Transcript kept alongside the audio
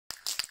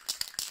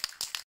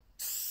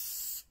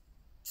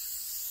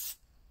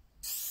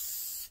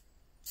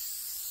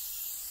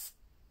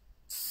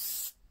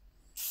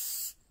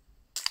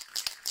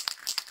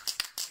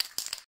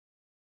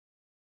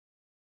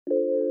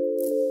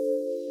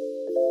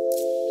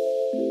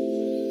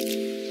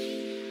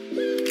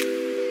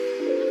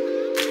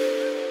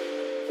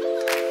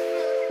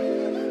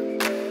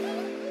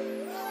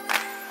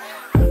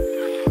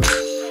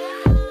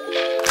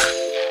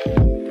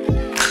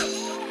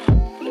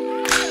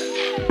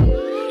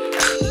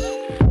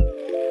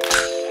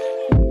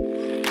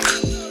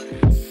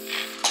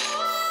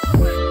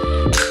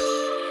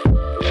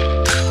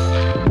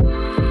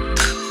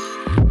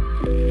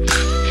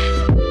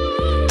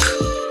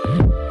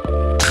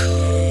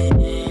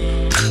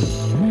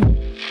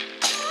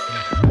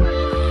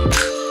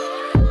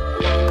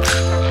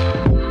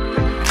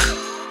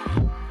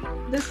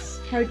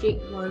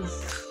project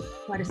was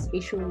quite a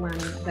special one.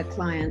 The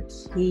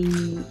client,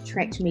 he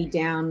tracked me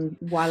down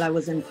while I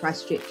was in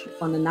Christchurch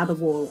on another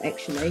wall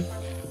actually,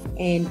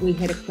 and we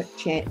had a quick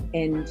chat,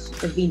 and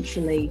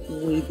eventually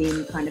we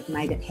then kind of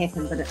made it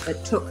happen, but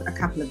it took a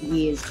couple of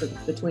years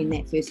between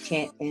that first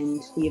chat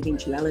and the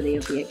eventuality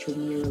of the actual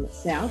mural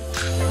itself.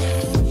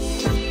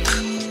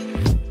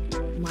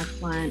 My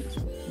client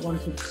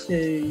wanted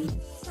to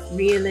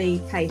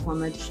really pay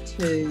homage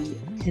to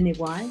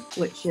Hinewai,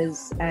 which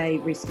is a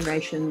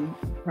restoration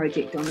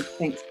project on the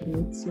Banks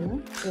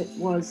Peninsula. It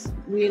was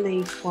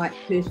really quite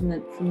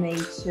pertinent for me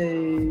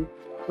to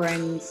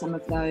bring some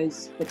of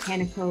those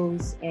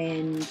botanicals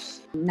and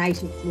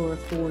native flora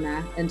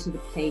fauna into the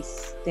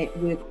piece that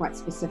were quite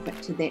specific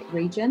to that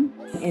region.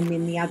 And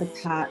then the other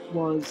part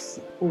was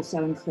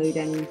also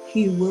including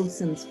Hugh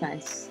Wilson's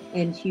face.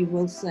 And Hugh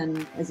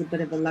Wilson is a bit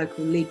of a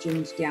local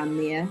legend down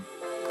there.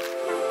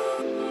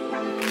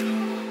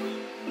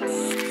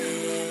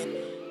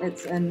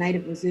 It's a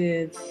native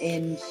reserve,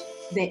 and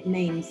that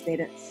means that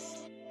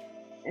it's,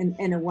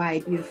 in a way,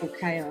 beautiful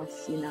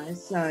chaos, you know,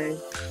 so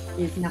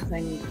there's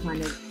nothing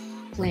kind of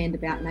planned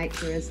about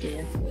nature, is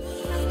there?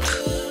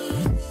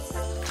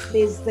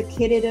 There's the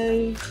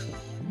kiriru,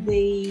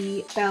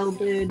 the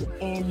bellbird,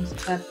 and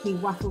the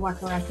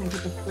piwakawaka, I think, are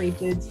the three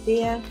birds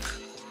there.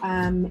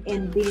 And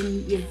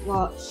then you've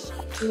got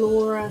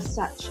flora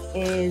such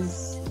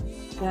as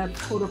the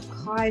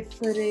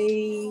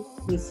porakaifuri,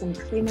 there's some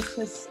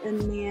clematis in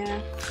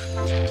there.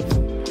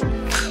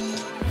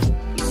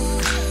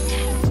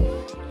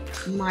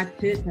 My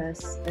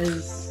purpose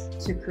is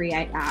to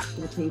create art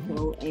for the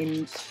people,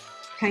 and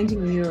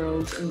painting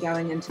murals and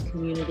going into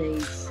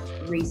communities,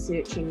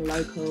 researching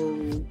local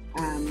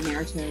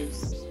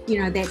narratives.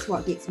 You know, that's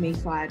what gets me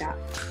fired up,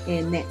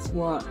 and that's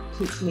what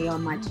keeps me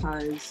on my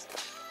toes.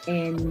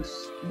 And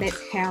that's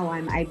how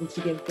I'm able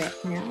to give back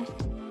now,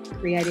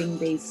 creating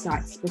these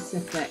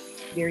site-specific,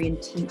 very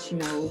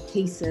intentional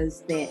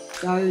pieces that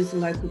those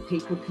local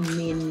people can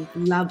then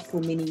love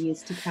for many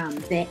years to come.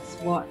 That's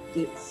what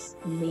gets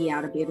me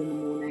out of bed in the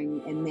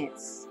morning, and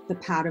that's the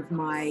part of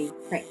my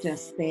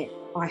practice that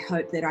I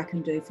hope that I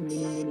can do for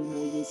many, many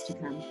more years to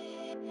come.